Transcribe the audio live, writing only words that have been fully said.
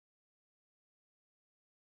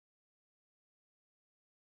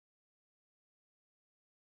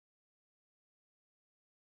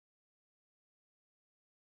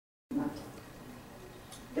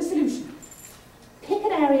that. The solution. Pick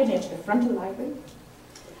an area near to the front of the library.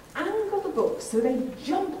 Angle the books so they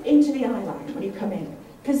jump into the eye line when you come in.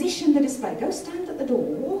 Position the display. Go stand at the door.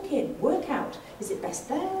 Walk in. Work out. Is it best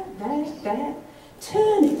there, there, there?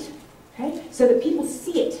 Turn it, okay, so that people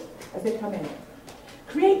see it as they come in.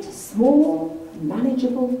 Create small,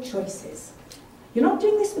 manageable choices. You're not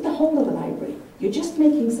doing this with the whole of the library. You're just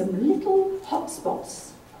making some little hot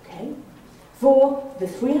spots, okay, for the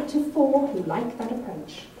 3 out of 4 who like that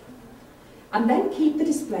approach. And then keep the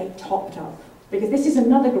display topped up, because this is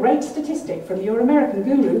another great statistic from your American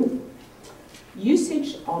guru.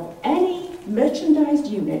 Usage of any merchandised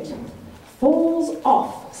unit falls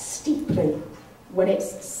off steeply when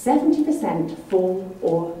it's 70% full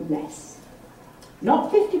or less.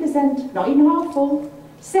 Not 50%, not even half full,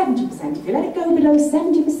 70%. If you let it go below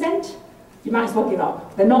 70%, you might as well give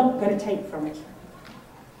up. They're not going to take from it.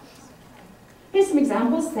 Here's some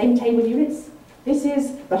examples, same table units. This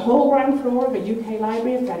is the whole ground floor of a UK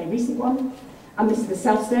library, a fairly recent one. And this is the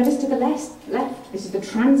self-service to the left. This is the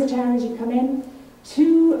transit area as you come in.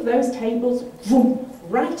 2 of those tables, boom,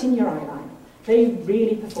 right in your eye line. They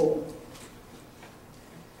really perform.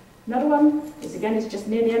 Another one, this again is just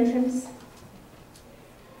near the entrance.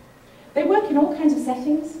 They work in all kinds of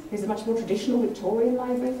settings. Here's a much more traditional Victorian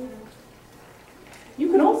library.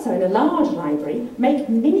 You can also, in a large library, make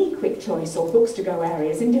mini quick choice or books to go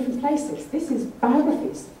areas in different places. This is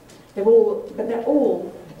biographies. They're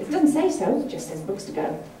all, it doesn't say so, it just says books to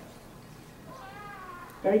go.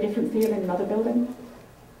 Very different feel in another building.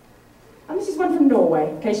 And this is one from Norway,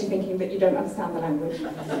 in case you're thinking that you don't understand the language.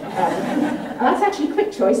 And that's actually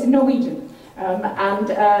quick choice in Norwegian. They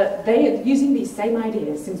are using these same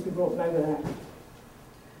ideas since we brought them over there.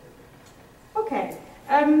 Okay,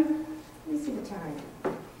 let me see the time.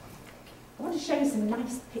 I want to show you some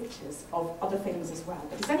nice pictures of other things as well.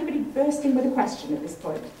 But is anybody bursting with a question at this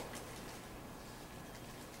point?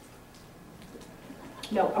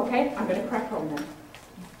 No, okay, I'm going to crack on then.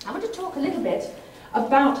 I want to talk a little bit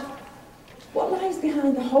about what lies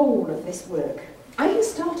behind the whole of this work. I didn't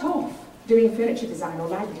start off doing furniture design or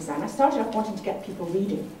library design. I started off wanting to get people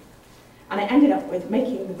reading. And I ended up with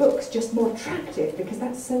making the books just more attractive because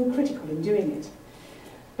that's so critical in doing it.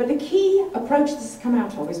 But the key approach this has come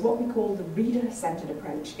out of is what we call the reader-centered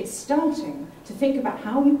approach. It's starting to think about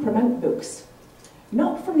how we promote books,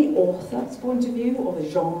 not from the author's point of view or the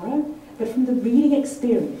genre, but from the reading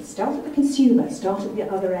experience. Start at the consumer, start at the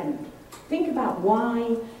other end. Think about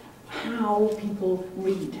why, how people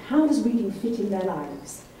read. How does reading fit in their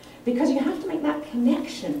lives? Because you have to make that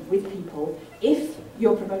connection with people if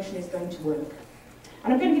your promotion is going to work.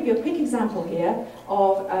 And I'm going to give you a quick example here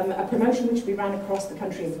of a promotion which we ran across the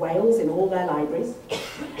country of Wales in all their libraries.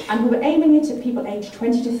 And we were aiming it at people aged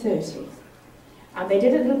 20 to 30. And they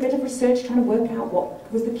did a little bit of research trying to work out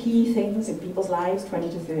what was the key things in people's lives, 20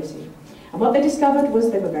 to 30. And what they discovered was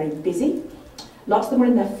they were very busy. Lots of them were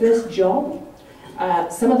in their first job.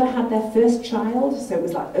 Some of them had their first child, so it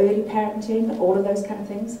was like early parenting, all of those kind of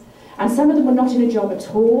things. And some of them were not in a job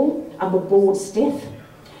at all and were bored stiff.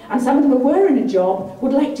 And some of them who were in a job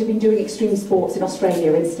would like to be doing extreme sports in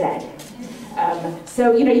Australia instead.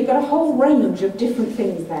 So, you know, you've got a whole range of different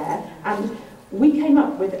things there. And we came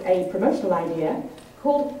up with a promotional idea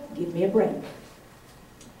called Give Me a Break.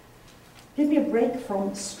 Give me a break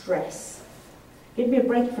from stress. Give me a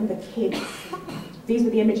break from the kids. These were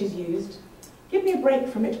the images used. Give me a break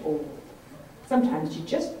from it all. Sometimes you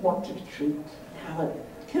just want a treat. Have a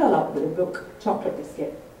curl up with a book, chocolate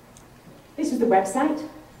biscuit. This was the website.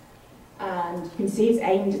 And you can see it's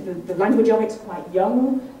aimed, the language of it's quite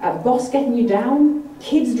young. Boss getting you down,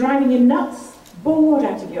 kids driving you nuts, bored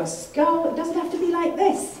out of your skull. It doesn't have to be like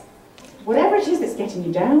this. Whatever it is that's getting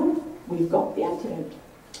you down, we've got the antidote.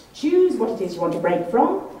 Choose what it is you want to break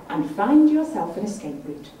from and find yourself an escape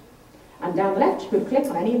route. And down the left, you could click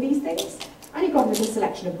on any of these things, and you've got a little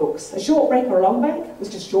selection of books. A short break or a long break was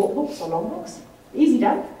just short books or long books. Easy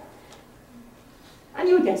done. And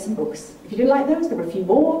you would get some books. If you didn't like those, there were a few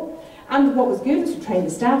more. And what was good was to train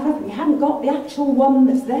the staff up. If you hadn't got the actual one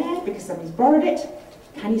that's there because somebody's borrowed it,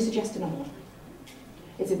 can you suggest another one?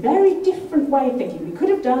 It's a very different way of thinking. We could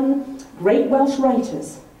have done great Welsh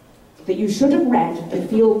writers that you should have read and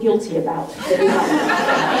feel guilty about that you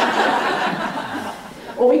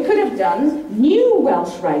haven't. Or we could have done new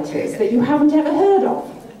Welsh writers that you haven't ever heard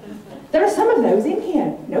of. There are some of those in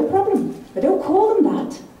here, no problem. But don't call them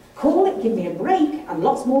that. Call it Give Me a Break, and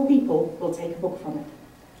lots more people will take a book from it.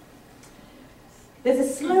 There's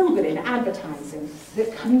a slogan in advertising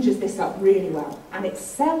that conjures this up really well, and it's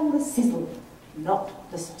sell the sizzle, not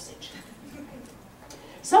the sausage.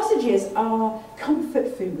 Sausages are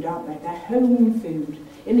comfort food, aren't they? They're home food.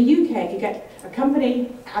 In the UK, if you get a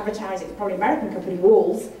company advertising, it's probably an American company,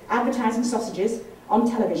 Walls, advertising sausages on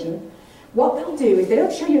television, what they'll do is they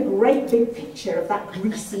don't show you a great big picture of that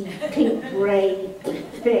greasy, pink, grey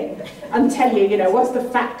thing and tell you, you know, what's the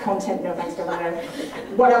fat content? No, thanks, don't want to know.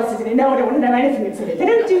 What else is in it? No, I don't want to know anything that's in it. They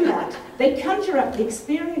don't do that. They conjure up the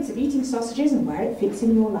experience of eating sausages and where it fits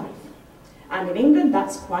in your life. And in England,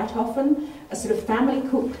 that's quite often a sort of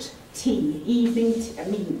family-cooked tea,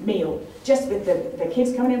 evening meal, just with the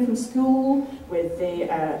kids coming in from school, with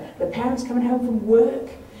the parents coming home from work,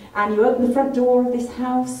 and you open the front door of this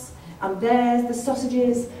house, and there's the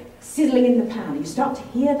sausages sizzling in the pan. You start to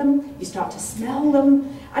hear them, you start to smell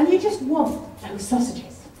them, and you just want those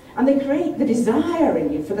sausages. And they create the desire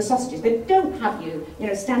in you for the sausages. They don't have you, you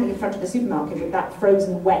know, standing in front of the supermarket with that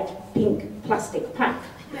frozen, wet, pink plastic pack.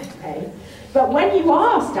 Okay? But when you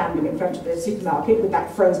are standing in front of the supermarket with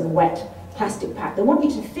that frozen, wet plastic pack, they want you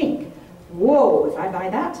to think, whoa, if I buy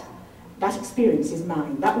that, that experience is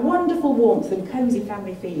mine. That wonderful warmth and cosy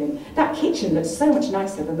family feeling. That kitchen that's so much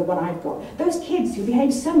nicer than the one I've got. Those kids who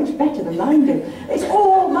behave so much better than mine do. It's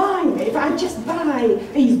all mine if I just buy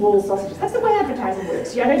these Wall sausages. That's the way advertising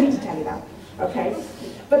works. Yeah, I don't need to tell you that. Okay?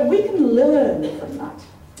 But we can learn from that.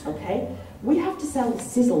 Okay? We have to sell the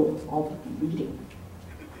sizzle of reading.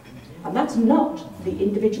 And that's not the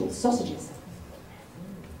individual sausages.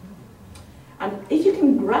 And if you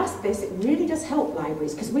can grasp this, it really does help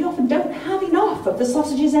libraries, because we often don't have enough of the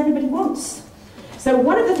sausages everybody wants. So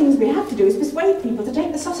one of the things we have to do is persuade people to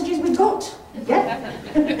take the sausages we've got. Yeah?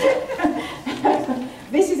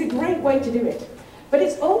 This is a great way to do it. But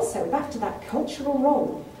it's also back to that cultural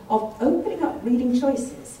role of opening up reading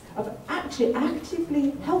choices, of actually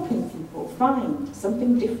actively helping people find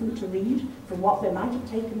something different to read from what they might have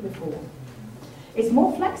taken before. It's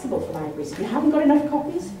more flexible for libraries. If you haven't got enough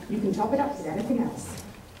copies, you can top it up with anything else.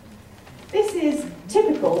 This is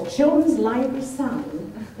typical children's library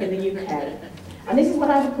sign in the UK. And this is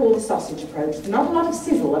what I would call the sausage approach. There's not a lot of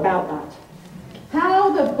sizzle about that.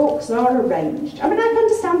 How the books are arranged. I mean, I can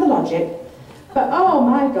understand the logic, but oh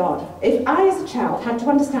my God, if I as a child had to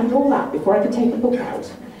understand all that before I could take a book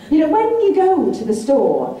out. You know, when you go to the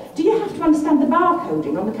store, do you have to understand the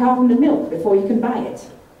barcoding on the carton of milk before you can buy it?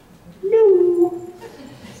 No.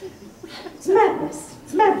 It's madness.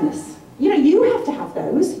 It's madness. You know, you have to have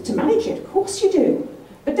those to manage it. Of course you do.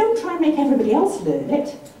 But don't try and make everybody else learn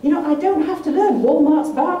it. You know, I don't have to learn Walmart's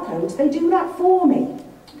barcodes. They do that for me.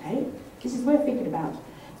 Okay? This is worth thinking about.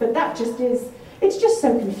 But that just is, it's just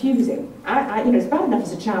so confusing. You know, it's bad enough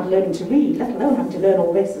as a child learning to read, let alone having to learn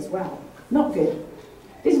all this as well. Not good.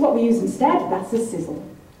 This is what we use instead. That's a sizzle.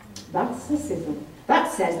 That's a sizzle.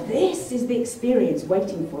 That says, this is the experience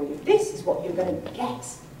waiting for you. This is what you're going to get.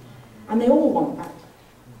 And they all want that.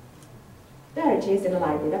 There it is in a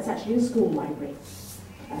library. That's actually a school library,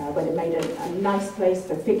 where they made a nice place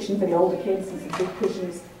for fiction for the older kids and some big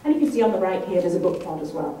cushions. And you can see on the right here, there's a book pod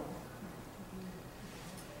as well.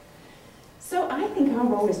 So I think our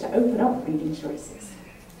role is to open up reading choices.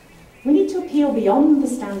 We need to appeal beyond the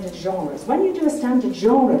standard genres. When you do a standard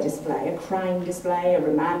genre display, a crime display, a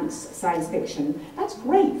romance, science fiction, that's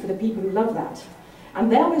great for the people who love that.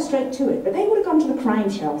 And they'll go straight to it, but they would have gone to the crime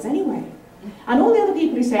shelves anyway. And all the other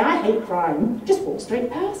people who say, I hate crime, just walk straight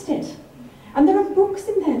past it. And there are books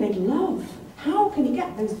in there they love. How can you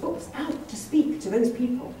get those books out to speak to those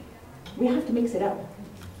people? We have to mix it up.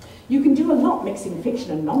 You can do a lot mixing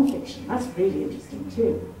fiction and non-fiction. That's really interesting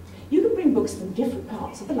too. You can bring books from different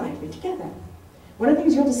parts of the library together. One of the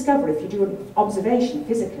things you'll discover if you do an observation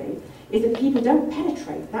physically is that people don't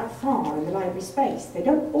penetrate that far in the library space. They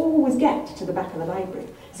don't always get to the back of the library.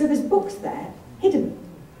 So there's books there, hidden.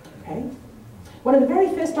 Okay? One of the very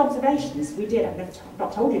first observations we did, I've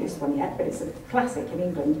not told you this one yet, but it's a classic in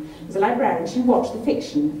England, was a librarian. She watched the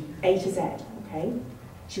fiction A to Z. Okay?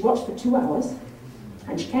 She watched for 2 hours,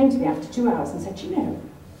 and she came to me after 2 hours and said, you know,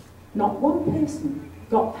 not one person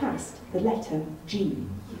got past the letter G.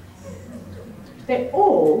 They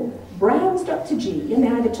all browsed up to G, and they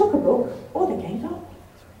either took a book or they gave up.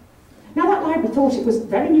 Now that library thought it was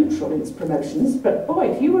very neutral in its promotions, but boy,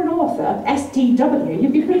 if you were an author, STW,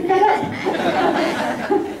 you'd be pretty fed up.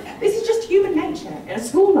 This is just human nature. In a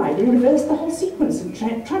school library, reversed the whole sequence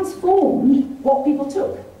and transformed what people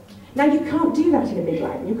took. Now you can't do that in a big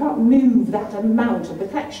library. You can't move that amount of the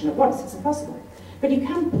collection at once. It's impossible. But you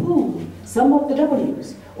can pull some of the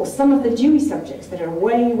W's or some of the Dewey subjects that are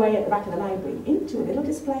way, way at the back of the library into a little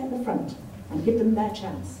display at the front and give them their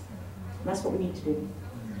chance. And that's what we need to do.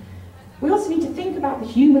 We also need to think about the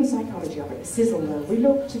human psychology of it, the sizzle though. We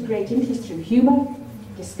look to create interest through humour,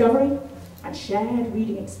 discovery, and shared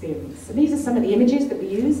reading experience. And these are some of the images that we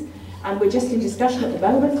use, and we're just in discussion at the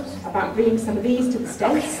moment about bringing some of these to the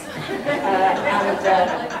States.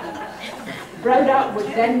 Brodart would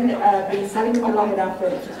then be selling them along with our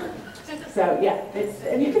furniture. So yeah,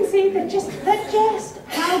 and you can see that just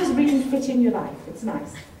how does reading fit in your life? It's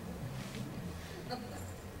nice.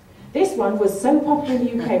 This one was so popular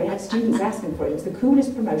in the UK, we had students asking for it. It was the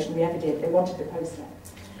coolest promotion we ever did. They wanted the poster.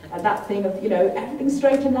 And that thing of, you know, everything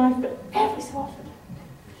straight in life, but every so often.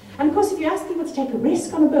 And of course, if you ask people to take a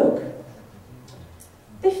risk on a book,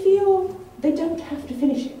 they feel they don't have to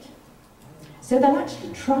finish it. So they'll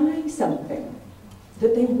actually try something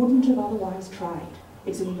that they wouldn't have otherwise tried.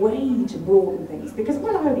 It's a way to broaden things, because,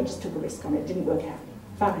 well, I only just took a risk on it, it didn't work out.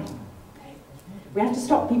 Fine. Okay. We have to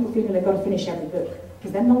stop people feeling they've got to finish every book,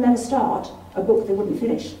 because then they'll never start a book they wouldn't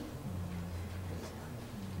finish.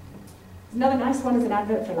 Another nice one is an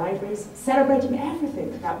advert for libraries, celebrating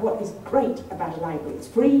everything about what is great about a library. It's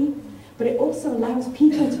free, but it also allows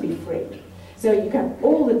people to be free. So you have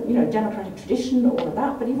all the, you know, democratic tradition, all of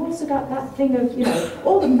that, but you've also got that thing of, you know,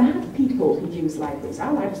 all the mad people who use libraries.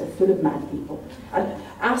 Our libraries are full of mad people, and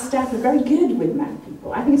our staff are very good with mad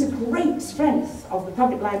people. I think it's a great strength of the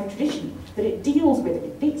public library tradition that it deals with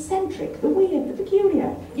it, the eccentric, the weird, the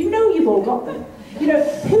peculiar. You know you've all got them. You know,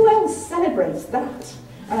 who else celebrates that?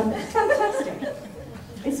 Fantastic.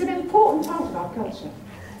 It's an important part of our culture.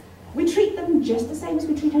 We treat them just the same as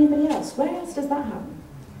we treat anybody else. Where else does that happen?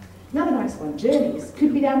 Another nice one, journeys.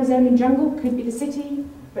 Could be the Amazonian jungle, could be the city,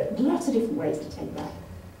 but lots of different ways to take that.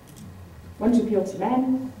 One to appeal to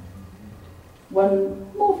men,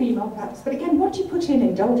 one more female perhaps, but again, what do you put in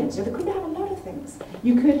indulgence? So they could have a lot of things.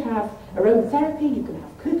 You could have aromatherapy, you could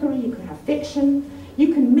have cookery, you could have fiction,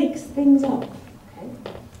 you can mix things up. Okay?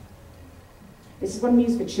 This is one we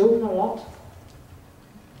use for children a lot,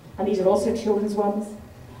 and these are also children's ones.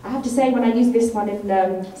 I have to say, when I used this one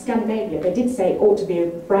in Scandinavia, they did say it ought to be a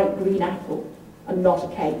bright green apple and not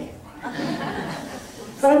a cake.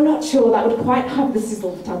 But I'm not sure that would quite have the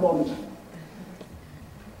sizzle that I want.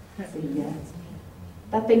 So, yeah.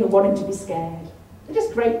 That thing of wanting to be scared. They're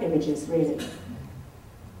just great images, really.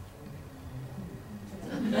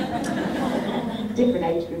 Different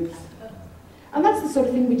age groups. And that's the sort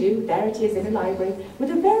of thing we do. There it is in a library with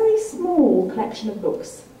a very small collection of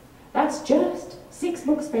books. That's just 6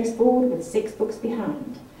 books faced forward with 6 books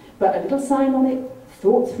behind. But a little sign on it,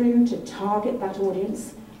 thought through to target that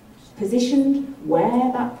audience, positioned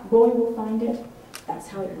where that boy will find it. That's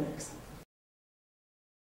how it works.